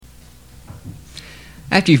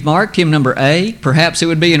After you've marked hymn number 8, perhaps it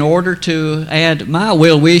would be in order to add my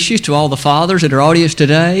well wishes to all the fathers at our audience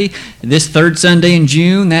today. This third Sunday in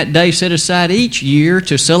June, that day set aside each year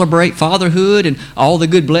to celebrate fatherhood and all the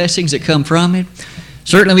good blessings that come from it.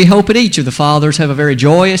 Certainly we hope that each of the fathers have a very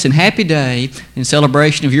joyous and happy day in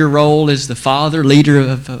celebration of your role as the father, leader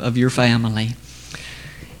of your family.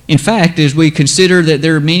 In fact, as we consider that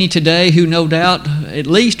there are many today who no doubt at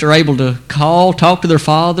least are able to call, talk to their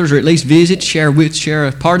fathers, or at least visit, share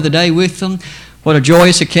a part of the day with them, what a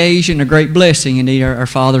joyous occasion, a great blessing indeed our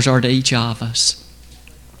fathers are to each of us.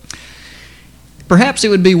 Perhaps it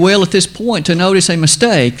would be well at this point to notice a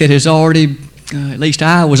mistake that has already, at least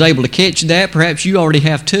I was able to catch that, perhaps you already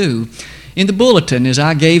have too. In the bulletin, as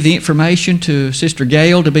I gave the information to Sister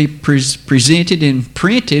Gail to be presented and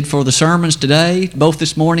printed for the sermons today, both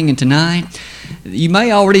this morning and tonight, you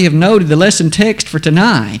may already have noted the lesson text for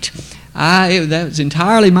tonight. That was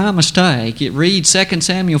entirely my mistake. It reads 2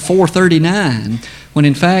 Samuel 4:39, when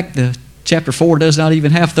in fact the chapter 4 does not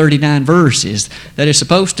even have 39 verses. That is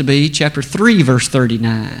supposed to be chapter 3, verse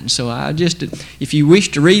 39. So if you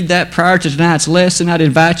wish to read that prior to tonight's lesson, I'd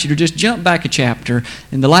invite you to just jump back a chapter,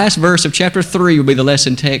 and the last verse of chapter 3 will be the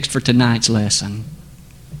lesson text for tonight's lesson.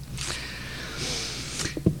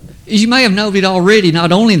 As you may have noted already,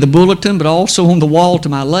 not only in the bulletin but also on the wall to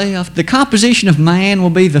my left, the composition of man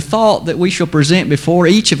will be the thought that we shall present before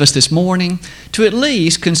each of us this morning to at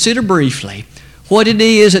least consider briefly what it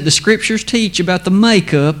is that the Scriptures teach about the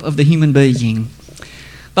makeup of the human being.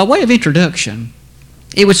 By way of introduction,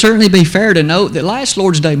 it would certainly be fair to note that last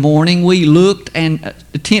Lord's Day morning we looked and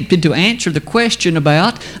attempted to answer the question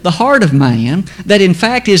about the heart of man that in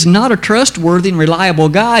fact is not a trustworthy and reliable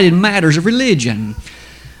guide in matters of religion.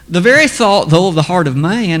 The very thought, though, of the heart of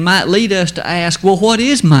man might lead us to ask, well, what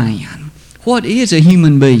is man? What is a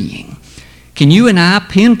human being? Can you and I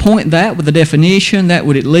pinpoint that with a definition that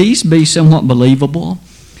would at least be somewhat believable?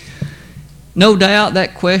 No doubt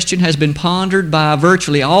that question has been pondered by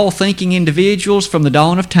virtually all thinking individuals from the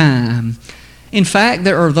dawn of time. In fact,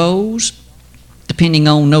 there are those, depending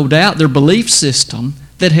on, no doubt, their belief system,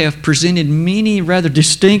 that have presented many rather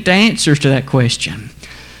distinct answers to that question.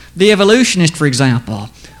 The evolutionist, for example,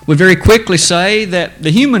 would very quickly say that the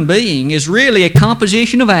human being is really a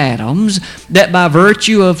composition of atoms that by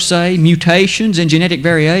virtue of, say, mutations and genetic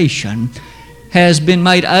variation has been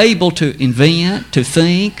made able to invent, to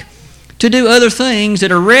think, to do other things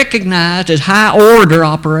that are recognized as high-order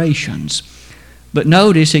operations. But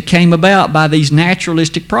notice it came about by these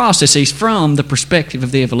naturalistic processes from the perspective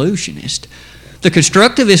of the evolutionist. The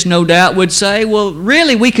constructivist, no doubt, would say, well,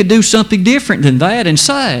 really we could do something different than that and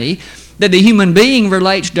say that the human being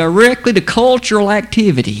relates directly to cultural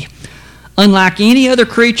activity. Unlike any other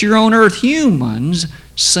creature on earth, humans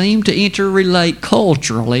seem to interrelate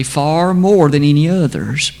culturally far more than any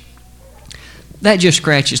others. That just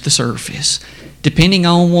scratches the surface. Depending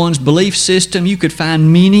on one's belief system, you could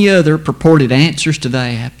find many other purported answers to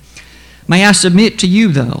that. May I submit to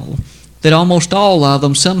you, though, that almost all of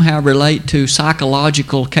them somehow relate to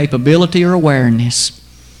psychological capability or awareness.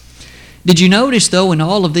 Did you notice, though, in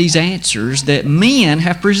all of these answers that men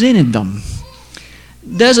have presented them?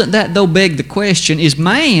 Doesn't that, though, beg the question, is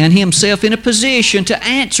man himself in a position to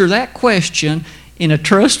answer that question in a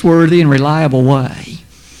trustworthy and reliable way?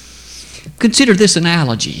 Consider this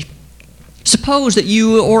analogy. Suppose that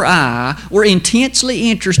you or I were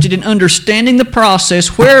intensely interested in understanding the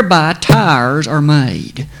process whereby tires are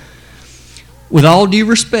made. With all due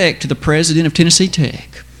respect to the president of Tennessee Tech,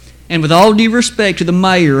 and with all due respect to the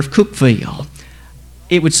mayor of Cookeville,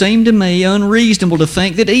 it would seem to me unreasonable to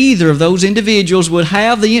think that either of those individuals would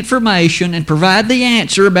have the information and provide the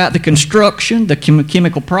answer about the construction, the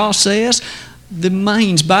chemical process, the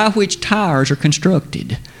means by which tires are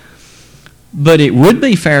constructed. But it would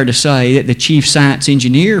be fair to say that the chief science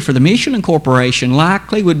engineer for the Michelin Corporation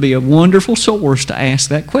likely would be a wonderful source to ask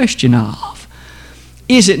that question of.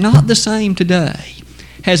 Is it not the same today?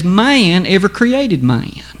 Has man ever created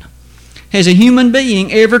man? Has a human being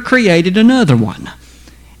ever created another one?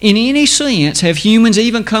 In any sense, have humans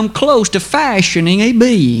even come close to fashioning a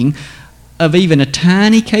being of even a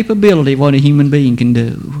tiny capability of what a human being can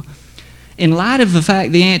do? In light of the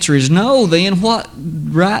fact the answer is no, then what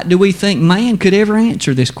right do we think man could ever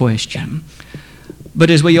answer this question? But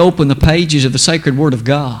as we open the pages of the sacred Word of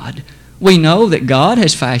God, we know that God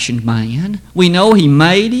has fashioned man. We know He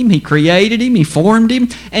made him, He created him, He formed him,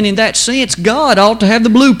 and in that sense, God ought to have the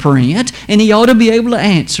blueprint, and He ought to be able to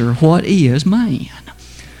answer what is man.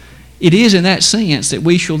 It is in that sense that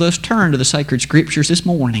we shall thus turn to the sacred Scriptures this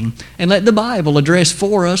morning and let the Bible address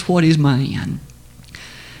for us what is man.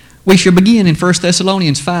 We shall begin in 1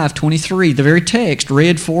 Thessalonians 5:23, the very text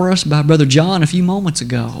read for us by Brother John a few moments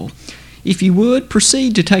ago. If you would,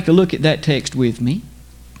 proceed to take a look at that text with me.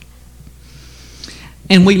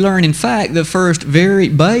 And we learn, in fact, the first very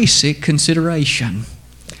basic consideration.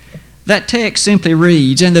 That text simply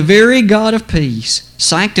reads, "And the very God of peace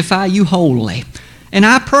sanctify you wholly. And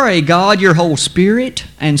I pray, God, your whole spirit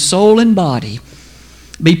and soul and body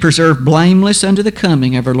be preserved blameless unto the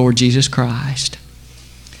coming of our Lord Jesus Christ."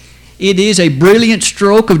 It is a brilliant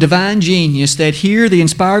stroke of divine genius that here the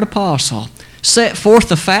inspired apostle set forth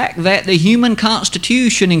the fact that the human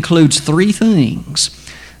constitution includes three things.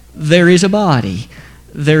 There is a body,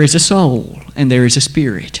 there is a soul, and there is a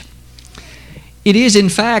spirit. It is, in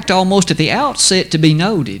fact, almost at the outset to be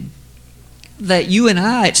noted that you and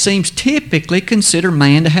I, it seems, typically consider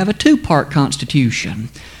man to have a two-part constitution.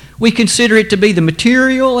 We consider it to be the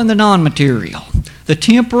material and the non-material, the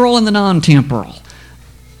temporal and the non-temporal.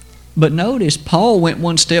 But notice, Paul went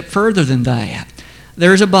one step further than that.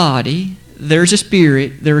 There's a body, there's a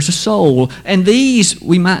spirit, there's a soul, and these,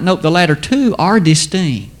 we might note the latter two, are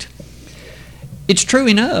distinct. It's true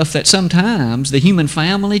enough that sometimes the human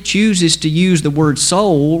family chooses to use the word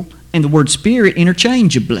soul and the word spirit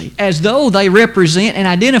interchangeably, as though they represent and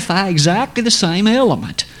identify exactly the same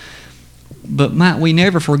element. But might we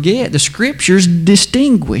never forget, the Scriptures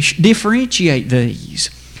differentiate these.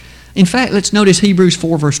 In fact, let's notice Hebrews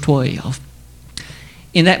 4 verse 12.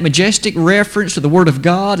 In that majestic reference to the Word of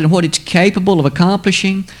God and what it's capable of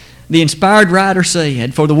accomplishing, the inspired writer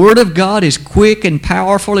said, "For the Word of God is quick and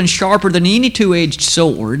powerful and sharper than any two-edged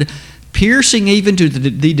sword, piercing even to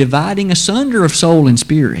the dividing asunder of soul and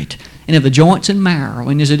spirit, and of the joints and marrow,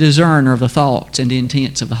 and is a discerner of the thoughts and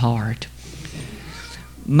intents of the heart."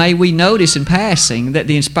 May we notice in passing that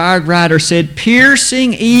the inspired writer said,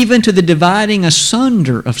 piercing even to the dividing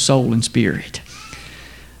asunder of soul and spirit.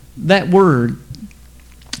 That word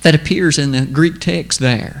that appears in the Greek text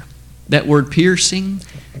there, that word piercing,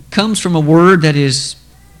 comes from a word that is,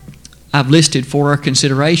 I've listed for our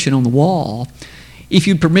consideration on the wall. If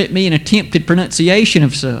you permit me an attempted pronunciation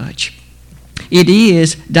of such, it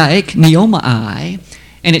is daekneomai,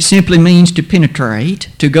 and it simply means to penetrate,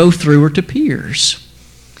 to go through, or to pierce.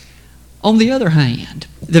 On the other hand,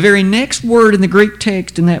 the very next word in the Greek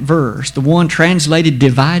text in that verse, the one translated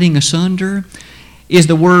dividing asunder, is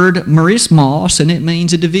the word merismos, and it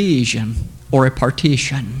means a division or a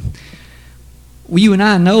partition. Well, you and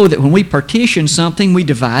I know that when we partition something, we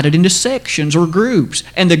divide it into sections or groups,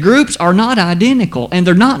 and the groups are not identical, and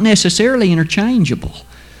they're not necessarily interchangeable.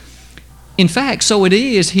 In fact, so it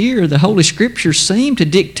is here, the Holy Scriptures seem to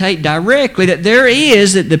dictate directly that there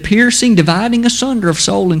is the piercing, dividing asunder of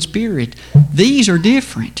soul and spirit. These are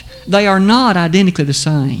different. They are not identically the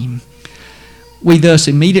same. We thus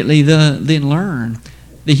immediately then learn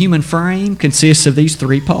the human frame consists of these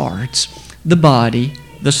three parts: the body,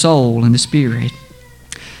 the soul, and the spirit.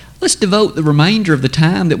 Let's devote the remainder of the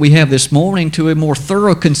time that we have this morning to a more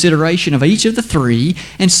thorough consideration of each of the three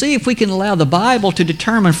and see if we can allow the Bible to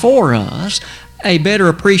determine for us a better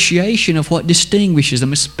appreciation of what distinguishes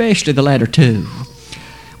them, especially the latter two.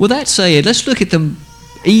 With that said, let's look at the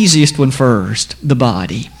easiest one first, the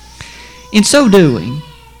body. In so doing,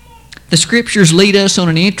 the Scriptures lead us on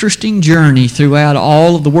an interesting journey throughout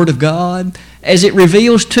all of the Word of God as it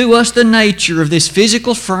reveals to us the nature of this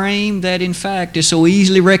physical frame that in fact is so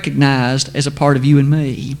easily recognized as a part of you and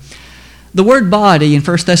me. The word body in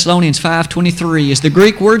 1 Thessalonians 5:23 is the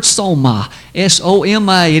Greek word soma,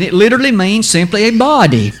 S-O-M-A, and it literally means simply a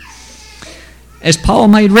body. As Paul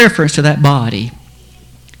made reference to that body,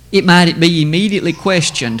 it might be immediately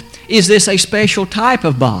questioned, is this a special type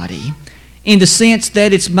of body in the sense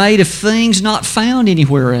that it's made of things not found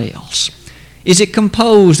anywhere else? Is it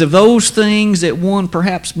composed of those things that one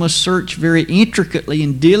perhaps must search very intricately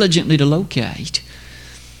and diligently to locate?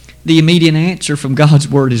 The immediate answer from God's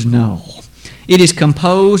Word is no. It is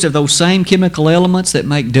composed of those same chemical elements that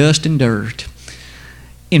make dust and dirt.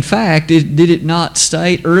 In fact, did it not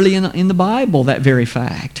state early in the Bible that very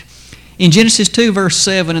fact? In Genesis 2, verse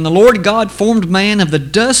 7, "And the Lord God formed man of the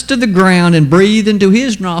dust of the ground and breathed into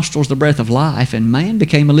his nostrils the breath of life, and man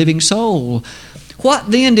became a living soul."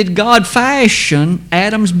 What then did God fashion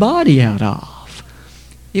Adam's body out of?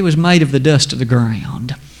 It was made of the dust of the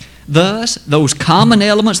ground. Thus, those common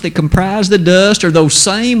elements that comprise the dust are those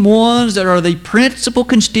same ones that are the principal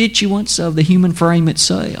constituents of the human frame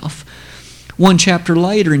itself. One chapter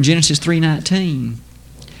later in Genesis 3:19,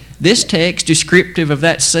 this text descriptive of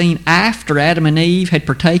that scene after Adam and Eve had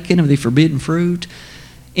partaken of the forbidden fruit,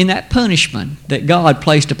 in that punishment that God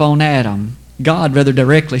placed upon Adam, God rather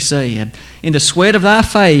directly said, "In the sweat of thy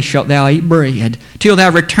face shalt thou eat bread, till thou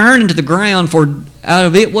return into the ground, for out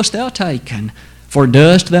of it wast thou taken. For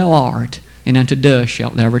dust thou art, and unto dust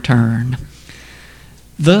shalt thou return."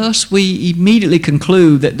 Thus we immediately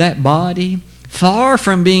conclude that that body, far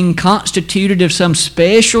from being constituted of some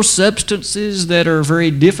special substances that are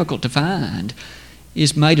very difficult to find,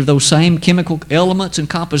 is made of those same chemical elements and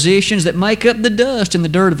compositions that make up the dust and the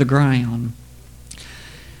dirt of the ground.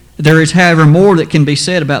 There is, however, more that can be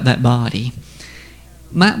said about that body.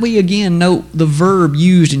 Might we again note the verb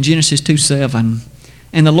used in Genesis 2:7,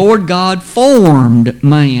 "And the Lord God formed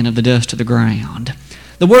man of the dust of the ground."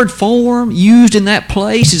 The word form used in that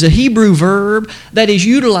place is a Hebrew verb that is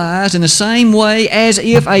utilized in the same way as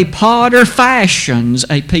if a potter fashions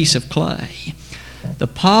a piece of clay. The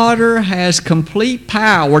potter has complete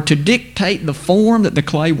power to dictate the form that the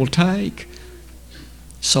clay will take.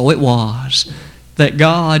 So it was that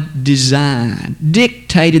God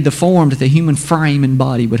dictated the form that the human frame and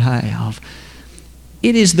body would have.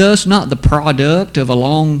 It is thus not the product of a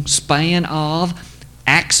long span of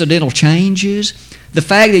accidental changes. The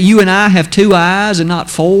fact that you and I have 2 eyes and not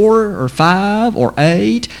 4 or 5 or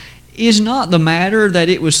 8 is not the matter that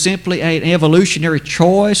it was simply an evolutionary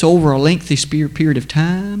choice over a lengthy period of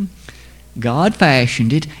time. God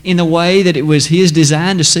fashioned it in the way that it was His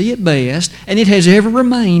design to see it best, and it has ever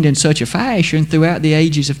remained in such a fashion throughout the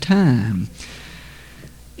ages of time.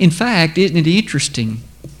 In fact, isn't it interesting?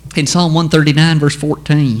 In Psalm 139, verse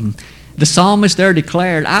 14, the psalmist there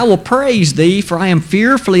declared, "I will praise Thee, for I am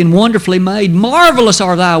fearfully and wonderfully made. Marvelous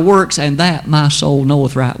are Thy works, and that my soul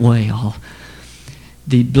knoweth right well."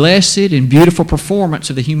 The blessed and beautiful performance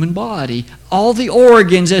of the human body, all the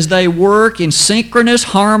organs as they work in synchronous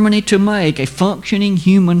harmony to make a functioning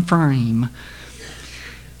human frame.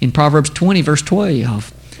 In Proverbs 20, verse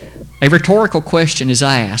 12, a rhetorical question is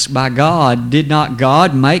asked by God, "Did not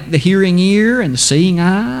God make the hearing ear and the seeing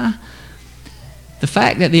eye?" The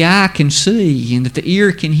fact that the eye can see and that the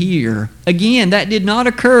ear can hear, again, that did not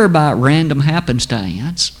occur by random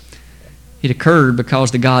happenstance. It occurred because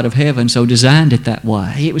the God of heaven so designed it that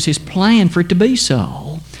way. It was His plan for it to be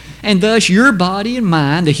so. And thus your body and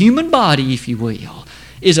mine, the human body, if you will,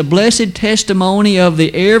 is a blessed testimony of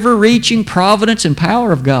the ever-reaching providence and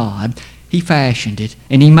power of God. He fashioned it,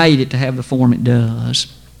 and He made it to have the form it does.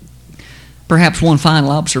 Perhaps one final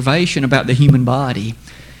observation about the human body.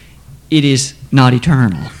 It is not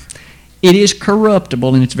eternal. It is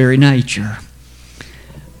corruptible in its very nature.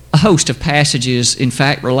 A host of passages, in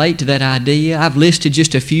fact, relate to that idea. I've listed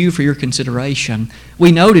just a few for your consideration.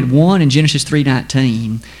 We noted one in Genesis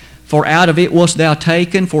 3:19. "For out of it wast thou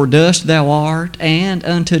taken, for dust thou art, and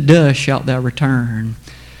unto dust shalt thou return."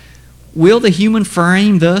 Will the human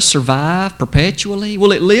frame thus survive perpetually?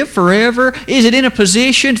 Will it live forever? Is it in a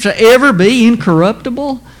position to ever be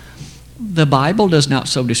incorruptible? The Bible does not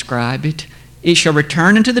so describe it. It shall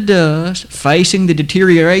return into the dust, facing the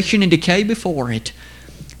deterioration and decay before it.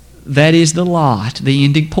 That is the lot, the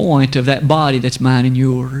ending point of that body that's mine and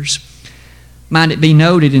yours. Might it be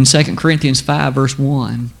noted in 2 Corinthians 5, verse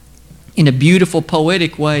 1. In a beautiful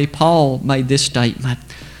poetic way, Paul made this statement.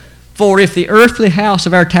 "For if the earthly house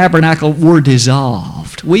of our tabernacle were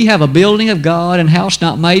dissolved, we have a building of God, and house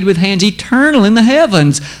not made with hands, eternal in the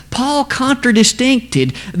heavens." Paul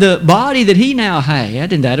contradistingued the body that he now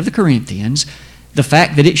had, and that of the Corinthians, the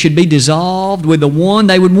fact that it should be dissolved with the one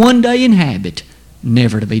they would one day inhabit,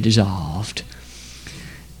 never to be dissolved.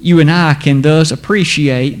 You and I can thus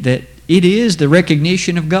appreciate that it is the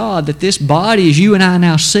recognition of God that this body, as you and I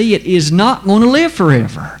now see it, is not going to live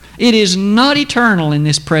forever. It is not eternal in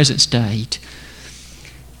this present state.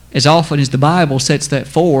 As often as the Bible sets that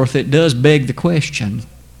forth, it does beg the question,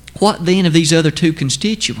 what then of these other 2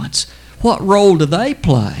 constituents? What role do they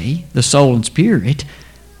play, the soul and spirit,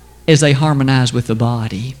 as they harmonize with the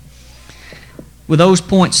body? With those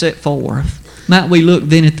points set forth, might we look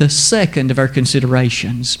then at the second of our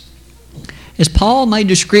considerations. As Paul made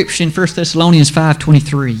description in 1 Thessalonians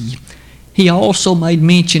 5:23, he also made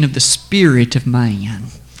mention of the spirit of man.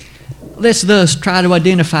 Let's thus try to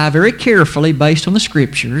identify very carefully, based on the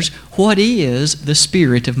Scriptures, what is the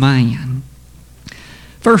spirit of man.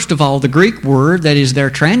 First of all, the Greek word that is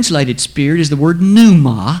there translated spirit is the word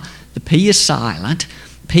pneuma. The P is silent.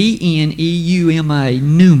 P-N-E-U-M-A,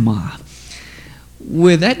 pneuma.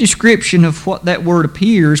 With that description of what that word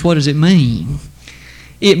appears, what does it mean?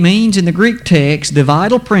 It means in the Greek text the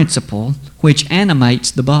vital principle which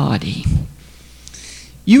animates the body.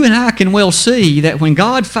 You and I can well see that when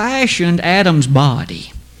God fashioned Adam's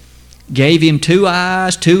body, gave him 2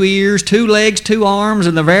 eyes, 2 ears, 2 legs, 2 arms,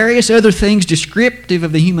 and the various other things descriptive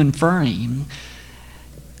of the human frame,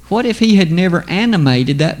 What if he had never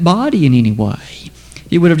animated that body in any way?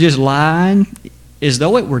 He would have just lied as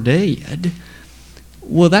though it were dead.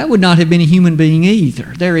 Well, that would not have been a human being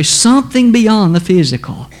either. There is something beyond the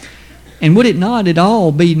physical. And would it not at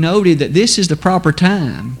all be noted that this is the proper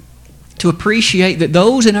time to appreciate that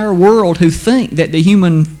those in our world who think that the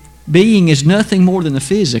human being is nothing more than the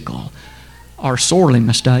physical are sorely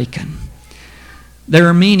mistaken. There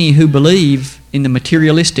are many who believe in the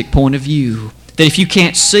materialistic point of view, that if you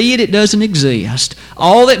can't see it, it doesn't exist.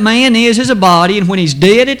 All that man is a body, and when he's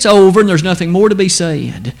dead, it's over, and there's nothing more to be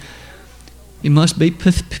said. It must be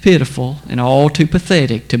pitiful and all too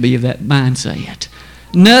pathetic to be of that mindset.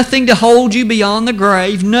 Nothing to hold you beyond the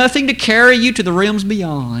grave, nothing to carry you to the realms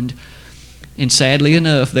beyond. And sadly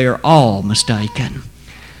enough, they are all mistaken.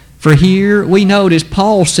 For here we notice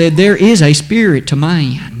Paul said there is a spirit to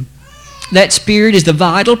man. That spirit is the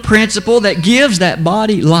vital principle that gives that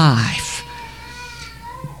body life.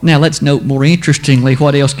 Now let's note more interestingly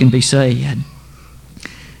what else can be said.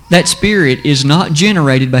 That spirit is not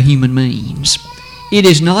generated by human means. It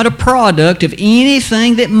is not a product of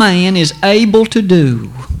anything that man is able to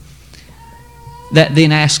do. That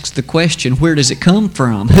then asks the question, where does it come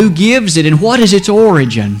from? Who gives it, and what is its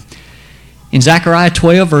origin? In Zechariah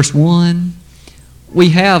 12, verse 1, we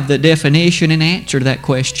have the definition and answer to that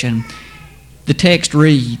question. The text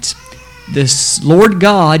reads, "The Lord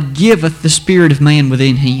God giveth the spirit of man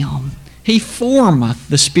within him. He formeth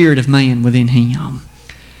the spirit of man within him."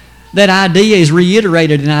 That idea is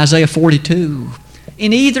reiterated in Isaiah 42.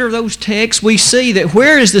 In either of those texts, we see that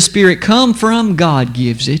where does the Spirit come from? God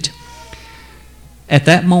gives it. At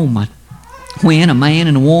that moment, when a man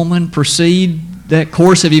and a woman proceed that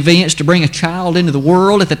course of events to bring a child into the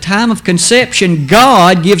world, at the time of conception,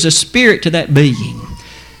 God gives a spirit to that being.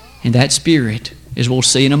 And that spirit, as we'll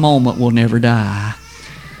see in a moment, will never die.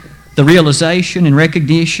 The realization and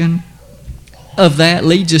recognition of that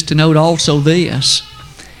leads us to note also this.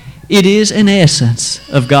 It is an essence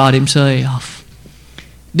of God Himself.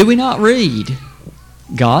 Do we not read,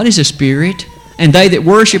 God is a spirit, and they that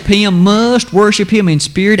worship Him must worship Him in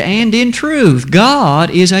spirit and in truth. God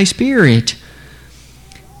is a spirit.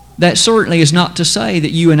 That certainly is not to say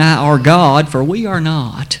that you and I are God, for we are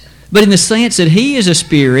not. But in the sense that He is a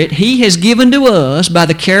spirit, He has given to us, by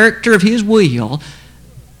the character of His will,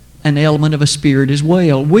 an element of a spirit as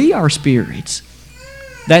well. We are spirits.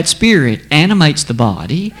 That spirit animates the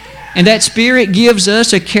body, and that spirit gives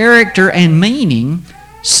us a character and meaning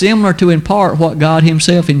similar to, in part, what God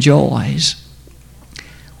Himself enjoys.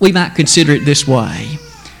 We might consider it this way.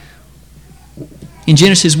 In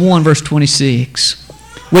Genesis 1, verse 26,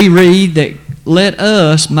 we read that, "Let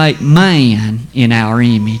us make man in our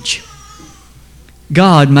image."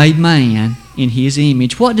 God made man in His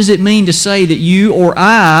image. What does it mean to say that you or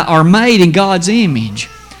I are made in God's image?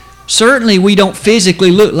 Certainly we don't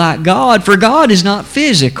physically look like God, for God is not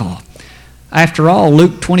physical. After all,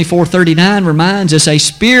 Luke 24:39 reminds us, "A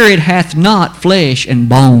spirit hath not flesh and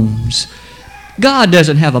bones." God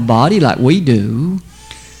doesn't have a body like we do.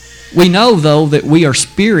 We know, though, that we are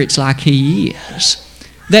spirits like He is.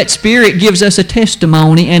 That spirit gives us a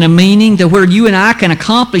testimony and a meaning to where you and I can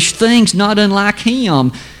accomplish things not unlike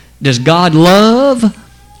Him. Does God love?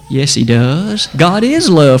 Yes, He does. God is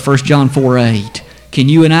love, 1 John 4:8. Can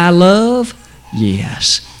you and I love?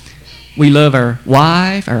 Yes. We love our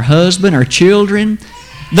wife, our husband, our children.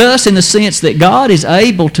 Thus, in the sense that God is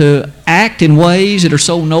able to act in ways that are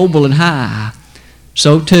so noble and high,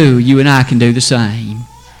 so too you and I can do the same.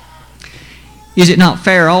 Is it not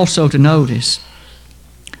fair also to notice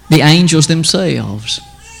the angels themselves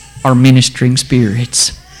are ministering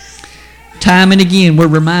spirits? Time and again we're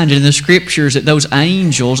reminded in the Scriptures that those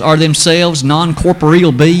angels are themselves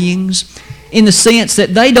non-corporeal beings, in the sense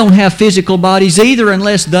that they don't have physical bodies either,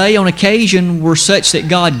 unless they on occasion were such that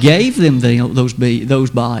God gave them those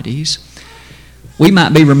bodies. We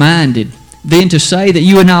might be reminded then to say that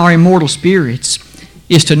you and I are immortal spirits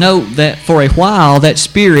is to note that for a while that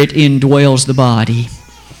spirit indwells the body.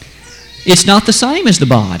 It's not the same as the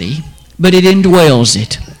body, but it indwells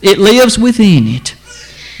it. It lives within it.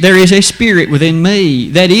 There is a spirit within me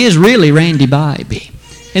that is really Randy Bybee.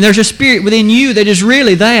 And there's a spirit within you that is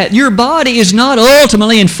really that. Your body is not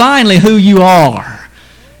ultimately and finally who you are.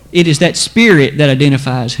 It is that spirit that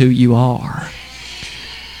identifies who you are.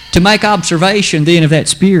 To make observation then of that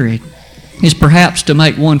spirit is perhaps to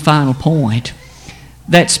make one final point.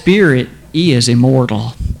 That spirit is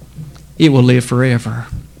immortal. It will live forever.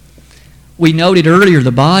 We noted earlier the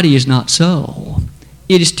body is not so.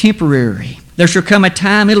 It is temporary. There shall come a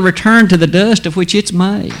time it will return to the dust of which it's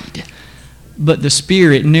made. But the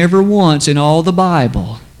spirit, never once in all the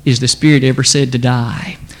Bible is the spirit ever said to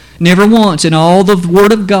die. Never once in all the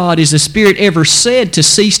Word of God is the Spirit ever said to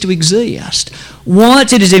cease to exist.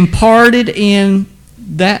 Once it is imparted in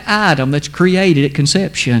that item that's created at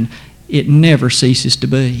conception, it never ceases to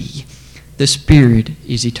be. The Spirit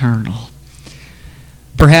is eternal.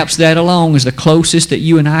 Perhaps that alone is the closest that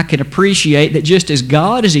you and I can appreciate that just as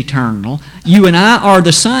God is eternal, you and I are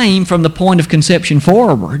the same from the point of conception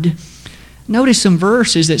forward. Notice some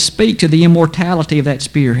verses that speak to the immortality of that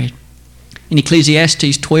Spirit. In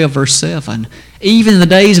Ecclesiastes 12, verse 7, even in the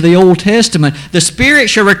days of the Old Testament, the Spirit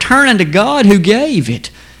shall return unto God who gave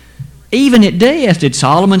it. Even at death, did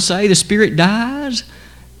Solomon say the Spirit dies?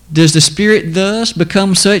 Does the Spirit thus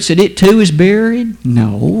become such that it too is buried?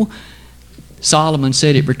 No. Solomon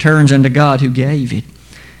said it returns unto God who gave it.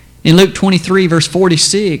 In Luke 23, verse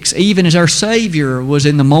 46, even as our Savior was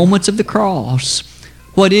in the moments of the cross,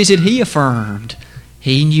 what is it He affirmed?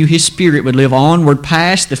 He knew His Spirit would live onward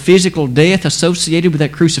past the physical death associated with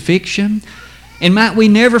that crucifixion. And might we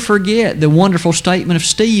never forget the wonderful statement of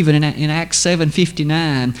Stephen in Acts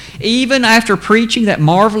 7:59. Even after preaching that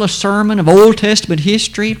marvelous sermon of Old Testament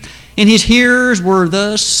history, and his hearers were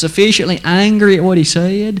thus sufficiently angry at what he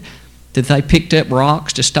said that they picked up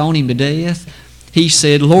rocks to stone him to death, he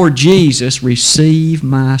said, Lord Jesus, receive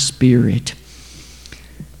my spirit.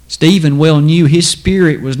 Stephen well knew his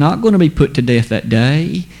spirit was not going to be put to death that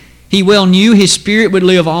day. He well knew his spirit would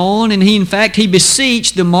live on, and he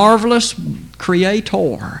beseeched the marvelous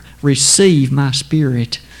Creator, receive my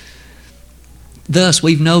spirit. Thus,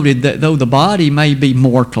 we've noted that though the body may be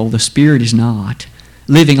mortal, the spirit is not,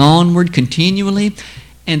 living onward continually,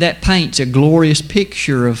 and that paints a glorious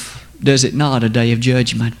picture of, does it not, a day of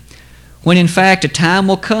judgment. When in fact a time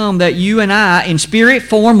will come that you and I in spirit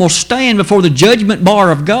form will stand before the judgment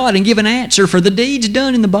bar of God and give an answer for the deeds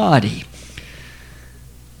done in the body.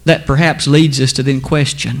 That perhaps leads us to then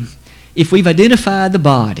question, if we've identified the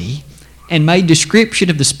body and made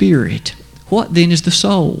description of the spirit, what then is the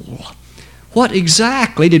soul? What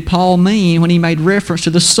exactly did Paul mean when he made reference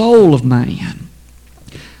to the soul of man?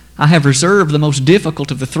 I have reserved the most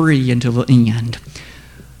difficult of the three until the end.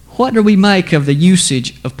 What do we make of the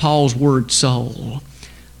usage of Paul's word soul?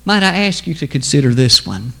 Might I ask you to consider this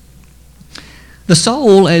one? The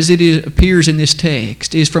soul, as appears in this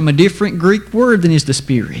text, is from a different Greek word than is the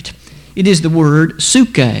spirit. It is the word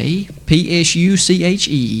psuche,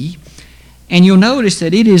 P-S-U-C-H-E, and you'll notice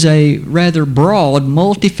that it is a rather broad,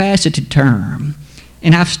 multifaceted term,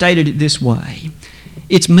 and I've stated it this way.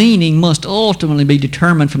 Its meaning must ultimately be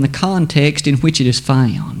determined from the context in which it is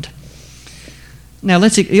found. Now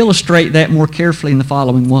let's illustrate that more carefully in the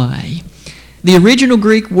following way. The original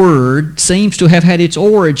Greek word seems to have had its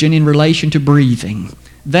origin in relation to breathing,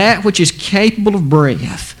 that which is capable of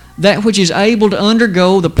breath, that which is able to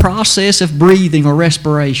undergo the process of breathing or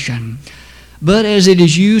respiration. But as it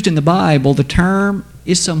is used in the Bible, the term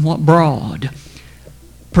is somewhat broad.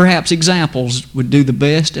 Perhaps examples would do the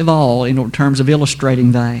best of all in terms of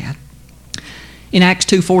illustrating that. In Acts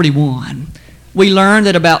 2:41, we learn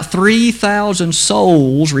that about 3,000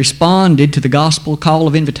 souls responded to the gospel call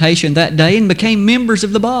of invitation that day and became members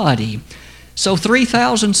of the body. So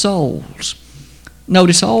 3,000 souls.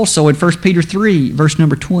 Notice also in 1 Peter 3, verse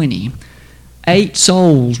number 20, 8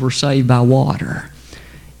 souls were saved by water.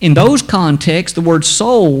 In those contexts, the word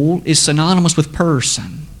soul is synonymous with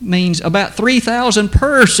person. It means about 3,000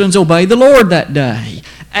 persons obeyed the Lord that day.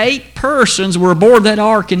 8 persons were aboard that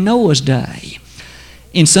ark in Noah's day.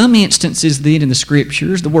 In some instances then in the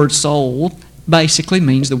Scriptures, the word soul basically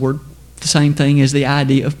means the same thing as the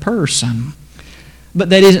idea of person. But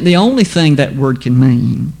that isn't the only thing that word can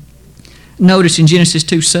mean. Notice in Genesis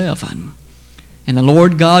 2:7, and the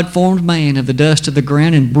Lord God formed man of the dust of the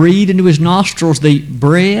ground and breathed into his nostrils the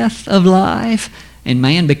breath of life, and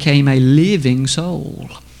man became a living soul.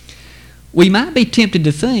 We might be tempted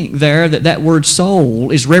to think there that word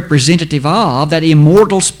soul is representative of that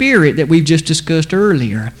immortal spirit that we've just discussed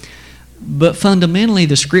earlier. But fundamentally,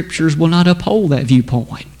 the Scriptures will not uphold that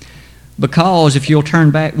viewpoint. Because if you'll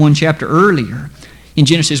turn back one chapter earlier, in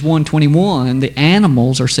Genesis 1:21, the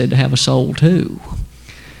animals are said to have a soul too.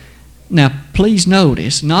 Now, please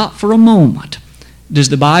notice, not for a moment does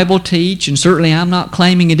the Bible teach, and certainly I'm not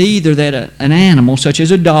claiming it either, that an animal such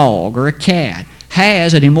as a dog or a cat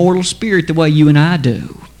has an immortal spirit the way you and I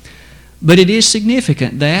do. But it is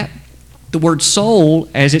significant that the word soul,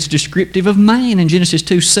 as it's descriptive of man in Genesis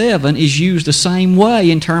 2:7, is used the same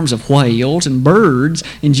way in terms of whales and birds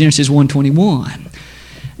in Genesis 1:21.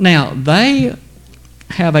 Now, they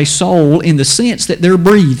have a soul in the sense that they're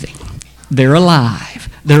breathing. They're alive.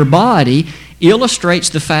 Their body illustrates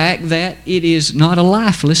the fact that it is not a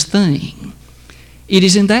lifeless thing. It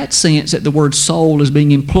is in that sense that the word soul is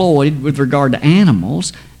being employed with regard to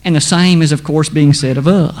animals, and the same is, of course, being said of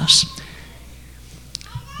us.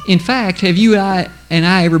 In fact, have you and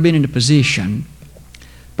I ever been in a position,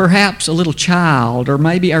 perhaps a little child or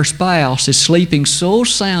maybe our spouse is sleeping so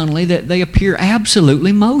soundly that they appear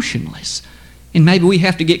absolutely motionless, and maybe we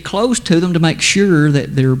have to get close to them to make sure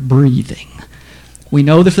that they're breathing. We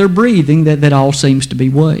know that if they're breathing, that all seems to be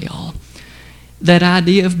well. That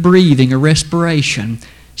idea of breathing or respiration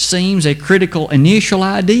seems a critical initial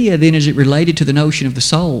idea then as it related to the notion of the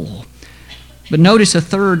soul. But notice a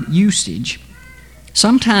third usage.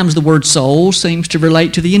 Sometimes the word soul seems to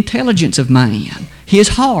relate to the intelligence of man, his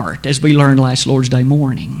heart, as we learned last Lord's Day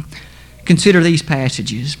morning. Consider these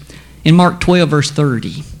passages. In Mark 12, verse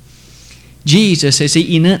 30, Jesus, as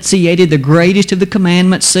he enunciated the greatest of the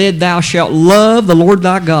commandments, said, "Thou shalt love the Lord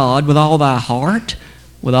thy God with all thy heart,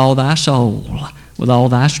 with all thy soul, with all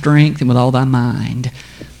thy strength, and with all thy mind."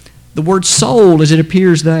 The word soul, as it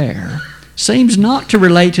appears there, seems not to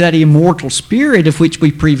relate to that immortal spirit of which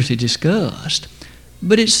we previously discussed,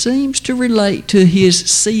 but it seems to relate to his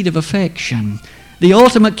seat of affection, the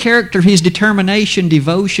ultimate character of his determination,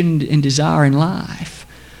 devotion, and desire in life.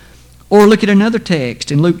 Or look at another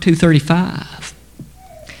text in Luke 2:35.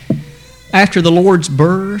 After the Lord's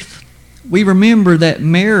birth, we remember that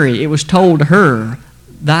Mary, it was told to her,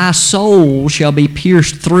 "Thy soul shall be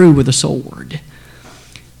pierced through with a sword."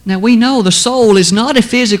 Now we know the soul is not a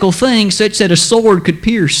physical thing such that a sword could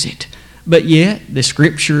pierce it, but yet the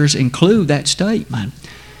Scriptures include that statement.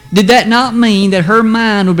 Did that not mean that her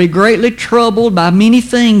mind would be greatly troubled by many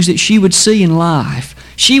things that she would see in life?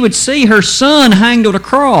 She would see her son hanged on a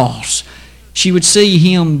cross. She would see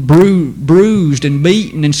him bruised and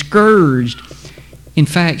beaten and scourged. In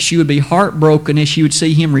fact, she would be heartbroken as she would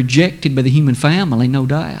see him rejected by the human family, no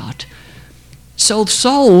doubt. So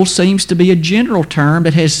soul seems to be a general term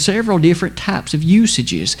that has several different types of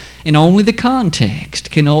usages, and only the context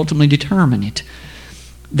can ultimately determine it.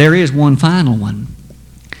 There is one final one.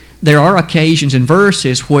 There are occasions in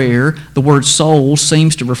verses where the word soul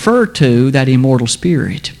seems to refer to that immortal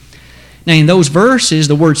spirit. Now in those verses,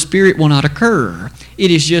 the word spirit will not occur.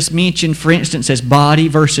 It is just mentioned, for instance, as body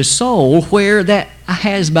versus soul, where that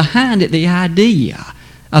has behind it the idea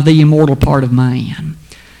of the immortal part of man.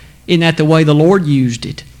 Isn't that the way the Lord used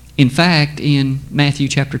it? In fact, in Matthew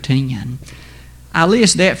chapter 10. I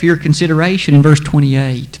list that for your consideration in verse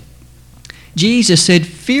 28. Jesus said,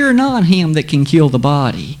 "Fear not him that can kill the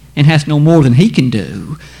body, and hath no more than he can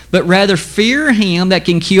do, but rather fear him that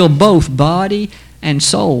can kill both body and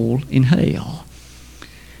soul in hell."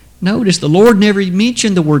 Notice the Lord never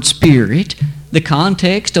mentioned the word spirit. The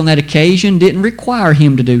context on that occasion didn't require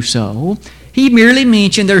him to do so. He merely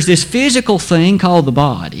mentioned there's this physical thing called the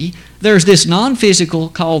body, there's this non-physical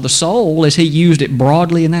called the soul, as he used it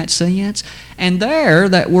broadly in that sense, and there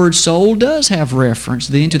that word soul does have reference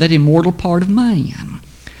then to that immortal part of man.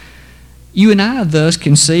 You and I thus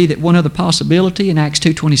can see that one other possibility in Acts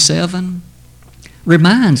 2:27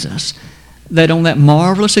 reminds us that on that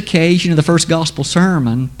marvelous occasion of the first gospel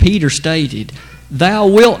sermon, Peter stated, "Thou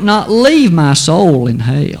wilt not leave my soul in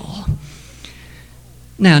hell."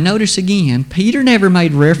 Now notice again, Peter never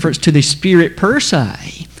made reference to the spirit per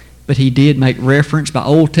se, but he did make reference by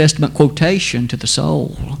Old Testament quotation to the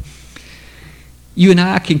soul. You and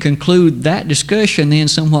I can conclude that discussion then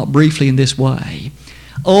somewhat briefly in this way.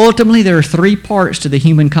 Ultimately, there are three parts to the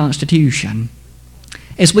human constitution.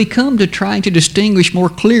 As we come to trying to distinguish more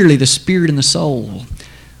clearly the spirit and the soul,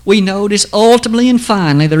 we notice ultimately and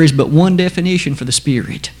finally there is but one definition for the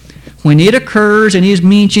spirit. When it occurs and is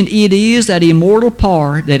mentioned, it is that immortal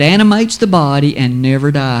part that animates the body and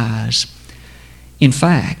never dies. In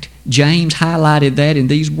fact, James highlighted that in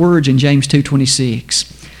these words in James 2:26.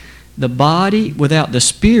 "The body without the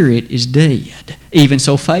spirit is dead. Even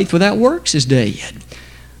so faith without works is dead."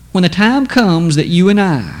 When the time comes that you and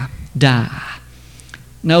I die,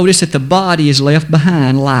 notice that the body is left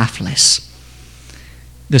behind lifeless.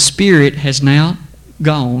 The spirit has now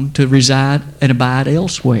gone to reside and abide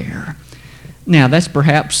elsewhere. Now, that's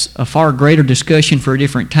perhaps a far greater discussion for a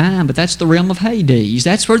different time, but that's the realm of Hades.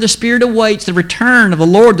 That's where the spirit awaits the return of the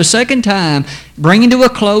Lord the second time, bringing to a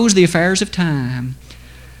close the affairs of time.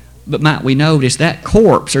 But might we notice that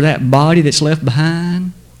corpse or that body that's left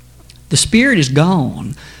behind? The spirit is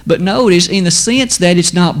gone, but notice in the sense that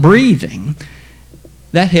it's not breathing,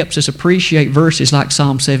 that helps us appreciate verses like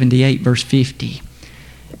Psalm 78, verse 50.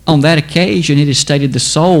 On that occasion, it is stated the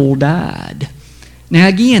soul died. Now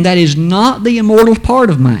again, that is not the immortal part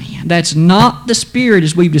of man. That's not the spirit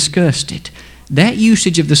as we've discussed it. That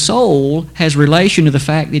usage of the soul has relation to the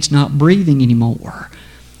fact that it's not breathing anymore.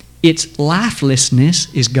 its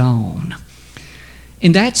lifelessness is gone.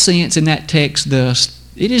 In that sense, in that text thus,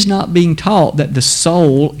 it is not being taught that the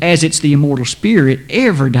soul, as it's the immortal spirit,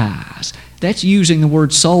 ever dies. That's using the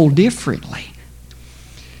word soul differently.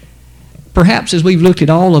 Perhaps as we've looked at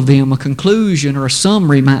all of them, a conclusion or a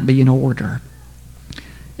summary might be in order.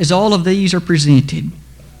 As all of these are presented,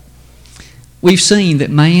 we've seen that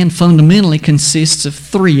man fundamentally consists of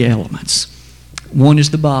three elements. One is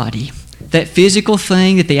the body, that physical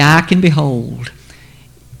thing that the eye can behold.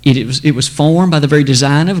 It was formed by the very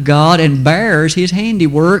design of God and bears His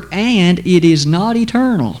handiwork, and it is not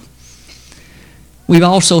eternal. We've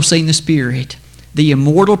also seen the spirit, the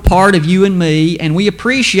immortal part of you and me, and we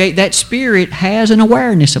appreciate that spirit has an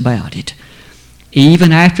awareness about it.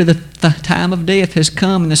 Even after the time of death has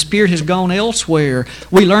come and the spirit has gone elsewhere,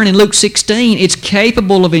 we learn in Luke 16 it's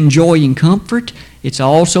capable of enjoying comfort. It's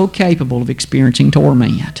also capable of experiencing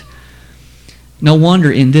torment. No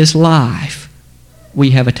wonder in this life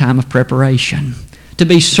we have a time of preparation, to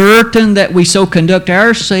be certain that we so conduct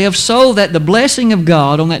ourselves so that the blessing of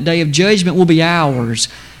God on that day of judgment will be ours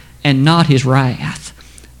and not His wrath,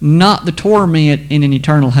 not the torment in an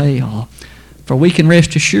eternal hell. For we can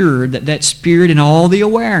rest assured that that spirit and all the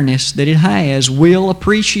awareness that it has will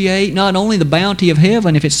appreciate not only the bounty of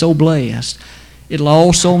heaven if it's so blessed, it'll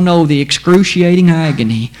also know the excruciating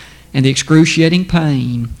agony and the excruciating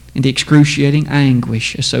pain and the excruciating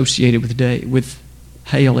anguish associated with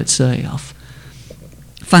hell itself.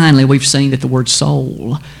 Finally, we've seen that the word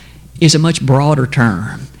soul is a much broader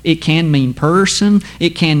term. It can mean person,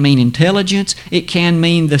 it can mean intelligence, it can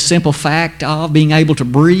mean the simple fact of being able to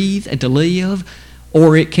breathe and to live,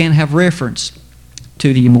 or it can have reference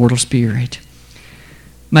to the immortal spirit.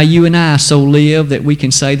 May you and I so live that we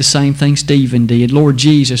can say the same thing Stephen did. Lord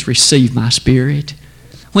Jesus, receive my spirit.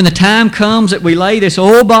 When the time comes that we lay this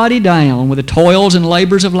old body down with the toils and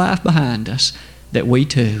labors of life behind us, that we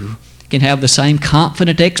too can have the same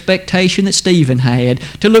confident expectation that Stephen had,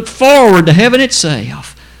 to look forward to heaven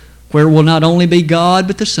itself, where will not only be God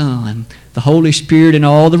but the Son, the Holy Spirit, and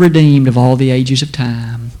all the redeemed of all the ages of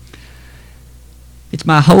time. It's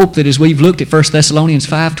my hope that as we've looked at 1 Thessalonians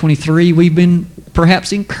 5:23, we've been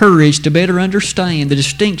perhaps encouraged to better understand the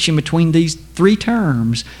distinction between these three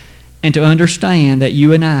terms and to understand that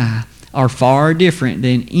you and I are far different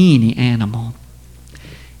than any animal.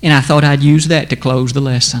 And I thought I'd use that to close the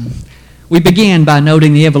lesson. We began by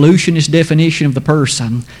noting the evolutionist definition of the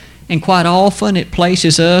person, and quite often it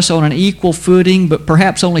places us on an equal footing, but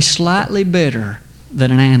perhaps only slightly better than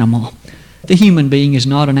an animal. The human being is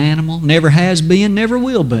not an animal, never has been, never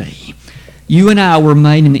will be. You and I were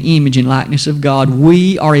made in the image and likeness of God.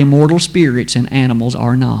 We are immortal spirits, and animals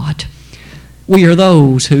are not. We are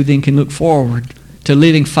those who then can look forward to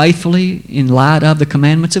living faithfully in light of the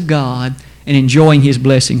commandments of God and enjoying His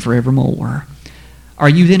blessing forevermore. Are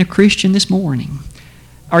you then a Christian this morning?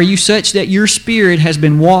 Are you such that your spirit has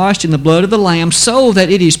been washed in the blood of the Lamb so that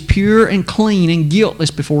it is pure and clean and guiltless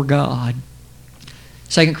before God?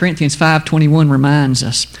 2 Corinthians 5:21 reminds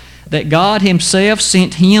us that God Himself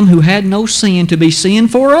sent Him who had no sin to be sin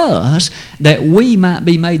for us, that we might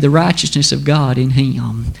be made the righteousness of God in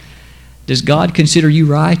Him. Does God consider you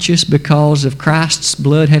righteous because of Christ's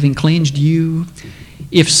blood having cleansed you?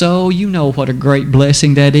 If so, you know what a great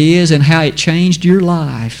blessing that is and how it changed your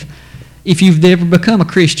life. If you've never become a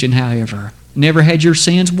Christian, however, never had your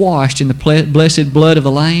sins washed in the blessed blood of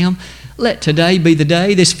the Lamb, let today be the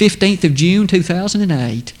day, this 15th of June,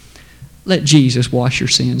 2008. Let Jesus wash your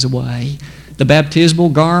sins away. The baptismal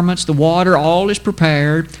garments, the water, all is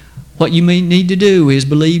prepared. What you need to do is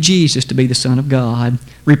believe Jesus to be the Son of God.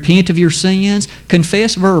 Repent of your sins.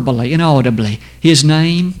 Confess verbally and audibly His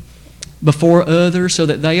name before others so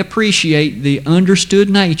that they appreciate the understood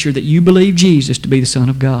nature that you believe Jesus to be the Son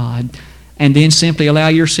of God. And then simply allow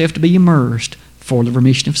yourself to be immersed for the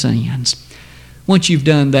remission of sins. Once you've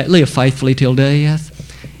done that, live faithfully till death.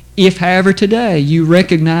 If, however, today you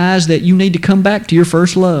recognize that you need to come back to your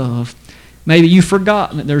first love, maybe you've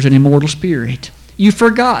forgotten that there's an immortal spirit. You've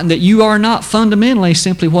forgotten that you are not fundamentally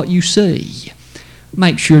simply what you see.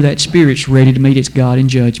 Make sure that spirit's ready to meet its God in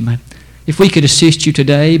judgment. If we could assist you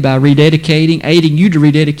today by aiding you to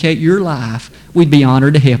rededicate your life, we'd be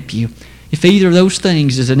honored to help you. If either of those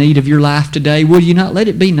things is a need of your life today, will you not let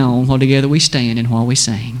it be known while together we stand and while we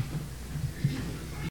sing?